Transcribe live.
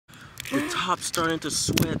Your top's starting to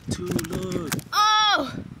sweat too, look.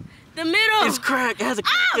 Oh! The middle! It's cracked, it has a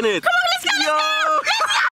crack in it. Come on, let's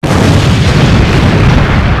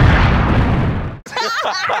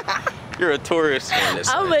go! You're a tourist.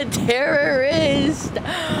 I'm a terrorist.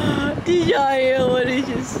 Did y'all hear what he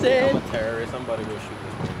just said? I'm a terrorist, I'm about to go shoot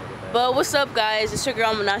this one. But what's up, guys? It's your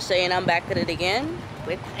girl Menashe, and I'm back at it again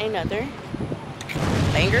with another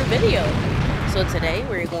banger video. So today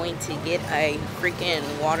we're going to get a freaking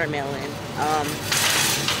watermelon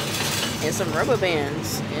and some rubber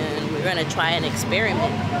bands, and we're gonna try an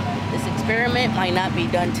experiment. This experiment might not be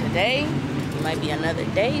done today, it might be another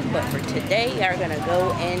day, but for today you're gonna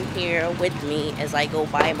go in here with me as I go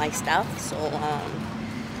buy my stuff. So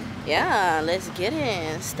yeah, let's get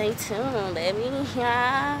it. Stay tuned, baby.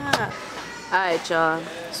 Yeah. Alright, y'all,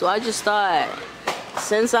 so I just thought,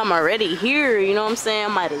 since I'm already here, you know what I'm saying, I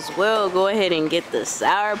might as well go ahead and get the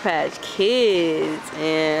Sour Patch Kids.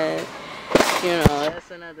 And you know, that's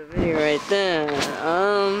another video right there.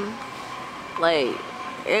 Like,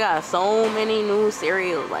 it got so many new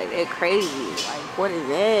cereals, like, they're crazy. Like, what is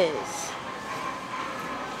this?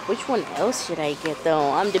 Which one else should I get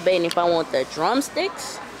though? I'm debating if I want the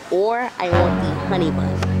drumsticks or I want the honey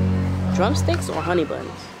bun. Drumsticks or honey buns?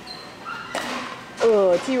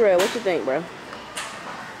 Oh, T-Red, what you think, bro?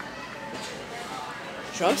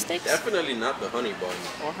 Drumsticks? Definitely not the honey bun.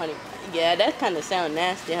 Or honey. Yeah, that kind of sound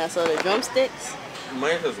nasty, huh? So the drumsticks?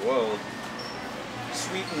 Might as well.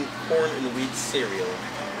 Sweetened corn and wheat cereal.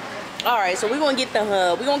 All right, so we're gonna get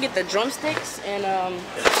the drumsticks, and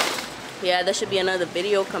yeah, there should be another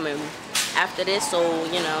video coming after this. So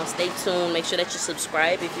you know, stay tuned. Make sure that you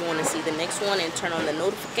subscribe if you want to see the next one, and turn on the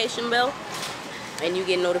notification bell, and you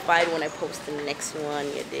get notified when I post the next one.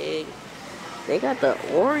 You dig? They got the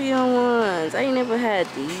Oreo ones. I ain't never had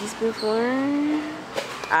these before.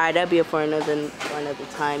 Alright, that'll be for another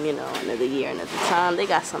time, you know, another year, another time. They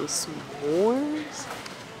got some s'mores.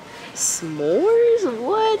 S'mores?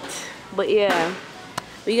 What? But yeah,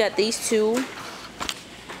 we got these two.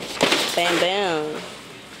 Bam bam.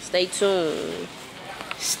 Stay tuned.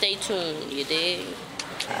 Stay tuned, you dig?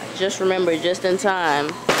 Just remember, just in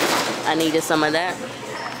time, I needed some of that.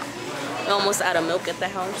 Almost out of milk at the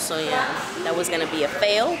house, so yeah, that was gonna be a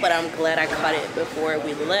fail, but I'm glad I caught it before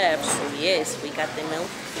we left. So yes, we got the milk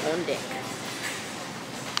on deck.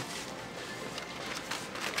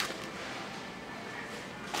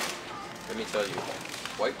 Let me tell you,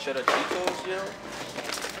 white cheddar Cheetos, you know?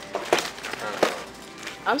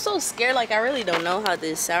 I'm so scared, like I really don't know how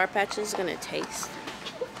this Sour Patch is gonna taste.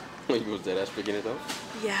 You was dead ass picking it up?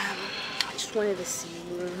 Yeah, I just wanted to see.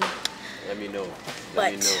 Let me know.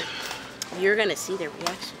 But Let me know. You're gonna see their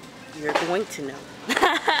reaction. You're going to know.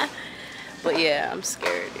 But yeah, I'm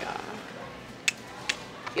scared, y'all.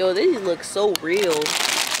 Yo, these look so real.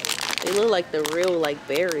 They look like the real, like,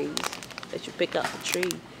 berries that you pick off the tree.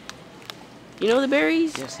 You know the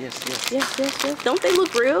berries? Yes. Yes. Don't they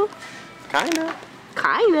look real? Kinda.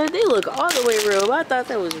 They look all the way real. But I thought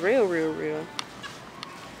that was real.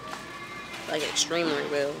 Like, extremely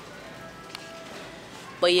real.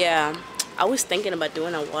 But yeah, I was thinking about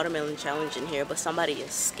doing a watermelon challenge in here, but somebody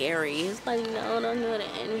is scary. It's like, no, don't do it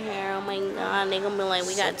in here. Oh my god, they gonna be like,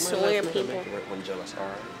 we got two weird people.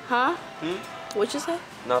 Huh? What you say?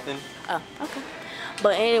 Nothing. Oh, okay.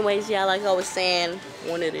 But anyways, yeah, like I was saying,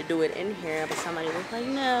 wanted to do it in here, but somebody was like,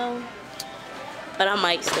 no. But I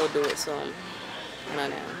might still do it, so I don't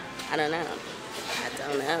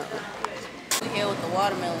know. We're here with the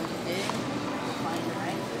watermelon, you did.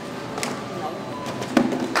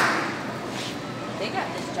 They got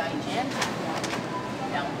this gigantic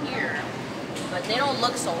one down here, but they don't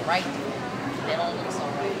look so ripe. They don't look so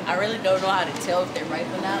ripe. I really don't know how to tell if they're ripe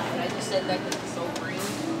or not, but I just said that because it's so green.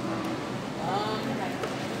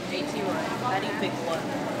 JT, how do you pick what?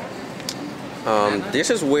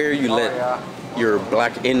 This is where you let your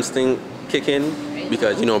black instinct kick in,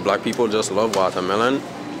 because you know black people just love watermelon.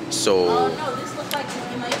 So no, this looks like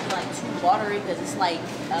it might be like too watery because it's like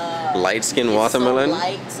light skin watermelon. So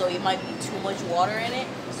light, so it might be too much water in it.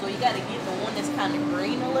 So you gotta get the one that's kind of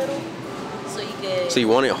green a little, so you can. So you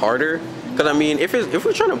want it harder? Because I mean, if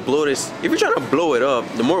we're trying to blow this, if you're trying to blow it up,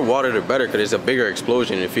 the more water the better, because it's a bigger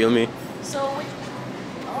explosion. You feel me? So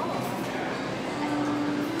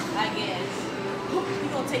I guess you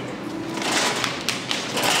gonna take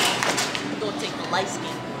the light skin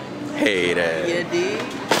one. Hey, that. Yeah, dude.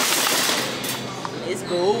 It's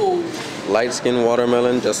gold. Light skin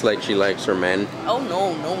watermelon, just like she likes her men. Oh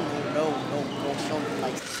no.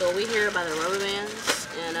 So we here about the rubber bands,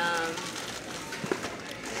 and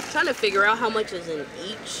trying to figure out how much is in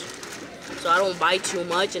each. So I don't buy too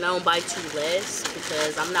much and I don't buy too less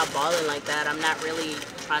because I'm not balling like that. I'm not really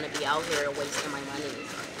trying to be out here wasting my money.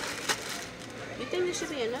 You think this should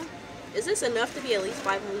be enough? Is this enough to be at least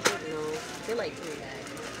 500? No, they're like 3 bags.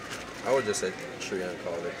 I would just say 3 and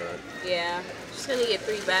call it that. Yeah, just gonna get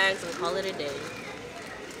 3 bags and call it a day.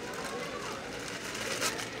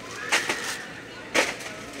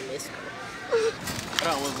 Let's go.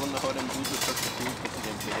 I was wondering how them dudes would touch the food because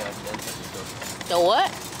them big ass dents and stuff. The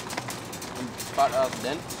what? Fat ass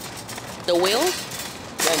dent. The wheels?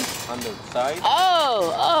 Dent on the side.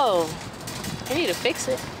 Oh. I need to fix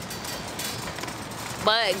it.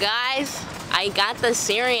 But guys, I got the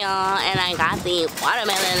cereal and I got the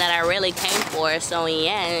watermelon that I really came for. So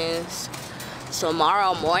yes,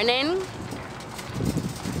 tomorrow morning,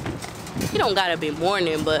 you don't gotta be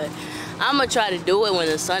morning, but I'm gonna try to do it when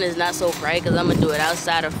the sun is not so bright because I'm gonna do it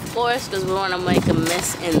outside, of course, because we want to make a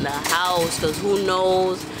mess in the house because who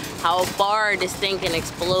knows how far this thing can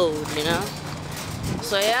explode, you know?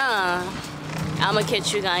 So yeah, I'm gonna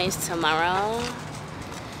catch you guys tomorrow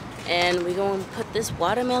and we're gonna put this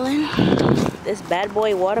watermelon, this bad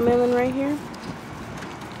boy watermelon right here,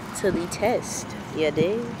 to the test. You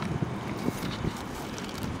dig?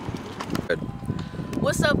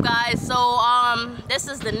 What's up, guys? So this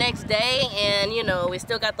is the next day and you know we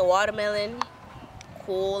still got the watermelon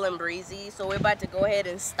cool and breezy, so we're about to go ahead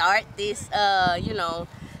and start this you know,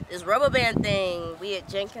 this rubber band thing. We at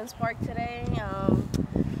Jenkins Park today.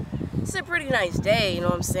 It's a pretty nice day, you know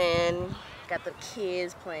what I'm saying? Got the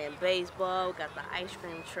kids playing baseball, we got the ice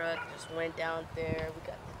cream truck just went down there, we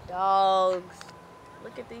got the dogs.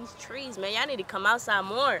 Look at these trees, man. Y'all need to come outside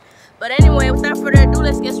more. But anyway, without further ado,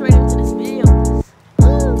 let's get straight into this video.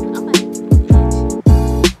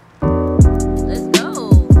 Let's go.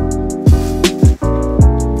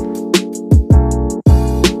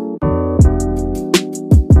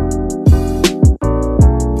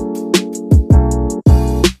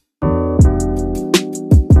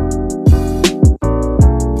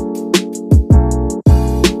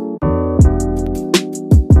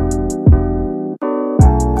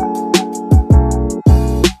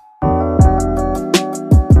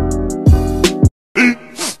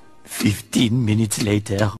 15 minutes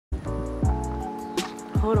later.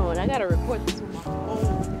 Hold on, I gotta record this with my phone.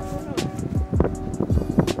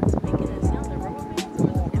 It's making it sound like rubber bands.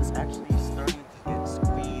 It's actually starting to get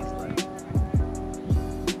squeezed. Like,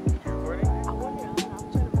 you recording? I wonder. I'm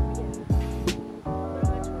trying to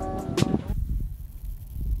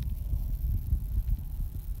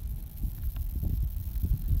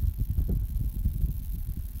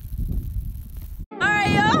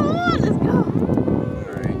Alright, y'all, let's go.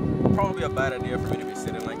 Alright. Probably a bad idea for me to be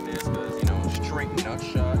sitting like this because, you know, straight nut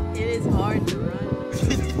shot. It is hard to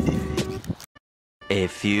run. A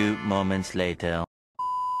few moments later.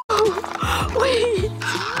 Wait.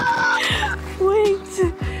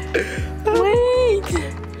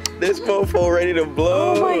 This mofo ready to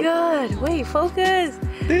blow. Oh my god. Wait, focus.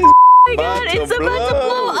 This Oh my god, it's about to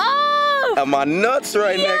blow up. And my nuts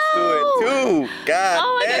right next to it too. God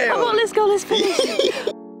Oh my damn. god, come on, let's go, let's finish.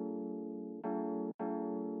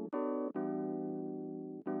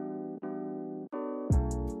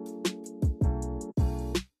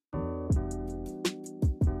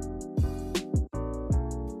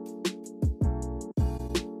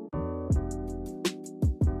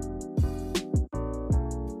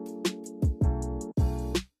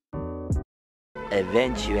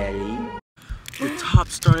 Eventually. The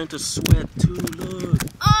top's starting to sweat too, look.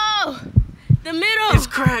 Oh, the middle. It's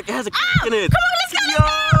cracked, it has a crack in it. Come on, let's go,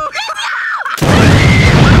 let's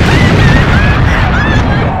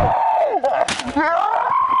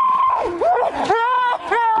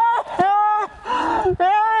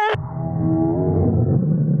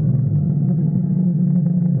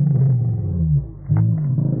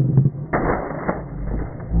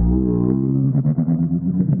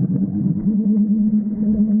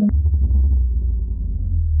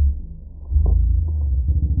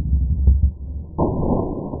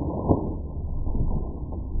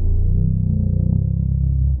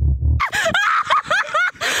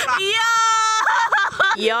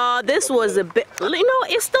Y'all, this was a bit, you know,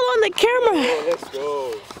 it's still on the camera. Let's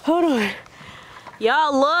go. Hold on.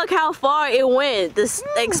 Y'all, look how far it went. This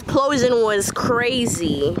explosion was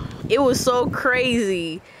crazy. It was so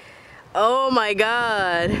crazy. Oh my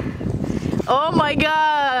god. Oh my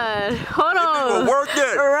god. Hold on. It worked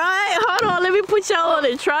it. Right? Hold on. Let me put y'all on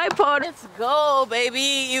a tripod. Let's go,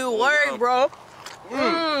 baby. You work, bro.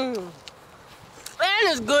 And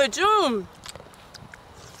it's good too.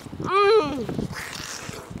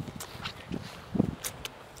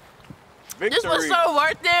 Victory. This was so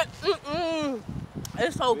worth it.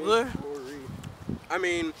 It's so good. I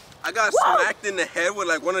mean, I got smacked in the head with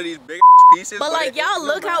like one of these big pieces. But like y'all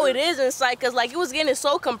look how it is inside, cause like it was getting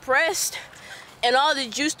so compressed, and all the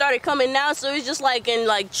juice started coming out, so it's just like in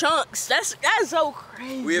like chunks. That's so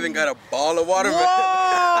crazy. We even got a ball of watermelon. Whoa!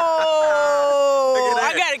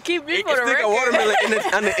 I gotta keep this for the record. It's like a watermelon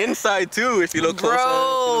on the inside too. If you look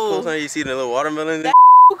closer, you see the little watermelon. That's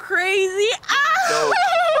crazy. Dope.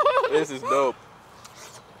 This is dope.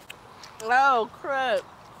 Oh crap.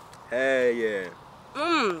 Hey yeah.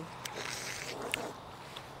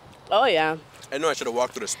 Oh yeah. I know I should have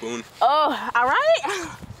walked with a spoon. Oh, all right.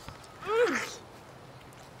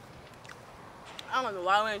 I don't know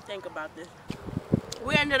why we didn't think about this.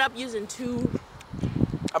 We ended up using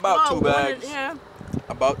About 2 bags. Yeah.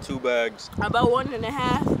 About 2 bags. About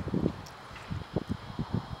 1.5.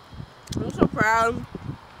 I'm so proud.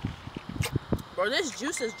 Bro, this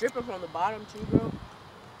juice is dripping from the bottom too, bro.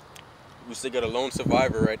 We still got a lone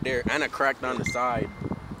survivor right there, and a crack down the side.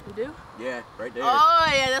 You do? Yeah, right there. Oh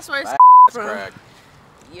yeah, that's where it's from. Crack.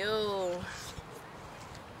 Yo.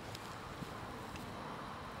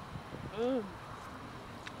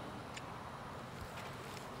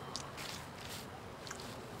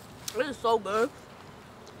 This is so good.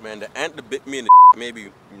 Man, the ant that bit me in the made me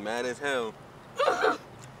mad as hell.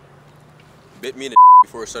 Bit me in the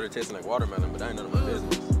before it started tasting like watermelon, but I ain't none of my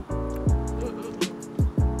business.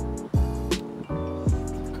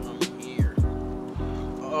 Come here.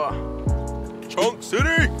 Chunk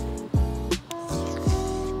City!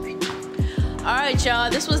 Alright y'all,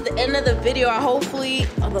 this was the end of the video.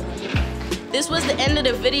 This was the end of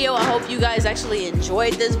the video. I hope you guys actually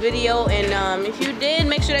enjoyed this video, and if you did,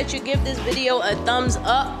 make sure that you give this video a thumbs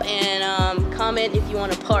up and comment if you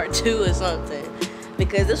want a part 2 or something,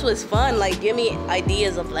 because this was fun. Like, give me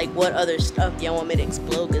ideas of like what other stuff y'all want me to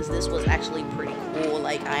explode, because this was actually pretty cool.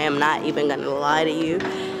 Like, I am not even gonna lie to you.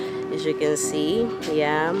 As you can see,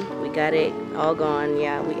 yeah, we got it all gone.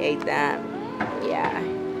 Yeah, we ate that. Yeah.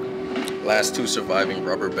 Last 2 surviving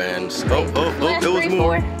rubber bands. Last it was 3,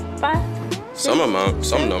 more. 4, 5. Some amount,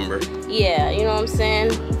 some number. Yeah, you know what I'm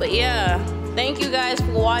saying? But yeah, thank you guys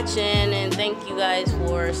for watching, and thank you guys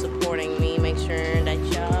for supporting me. Make sure that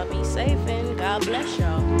y'all be safe, and God bless y'all.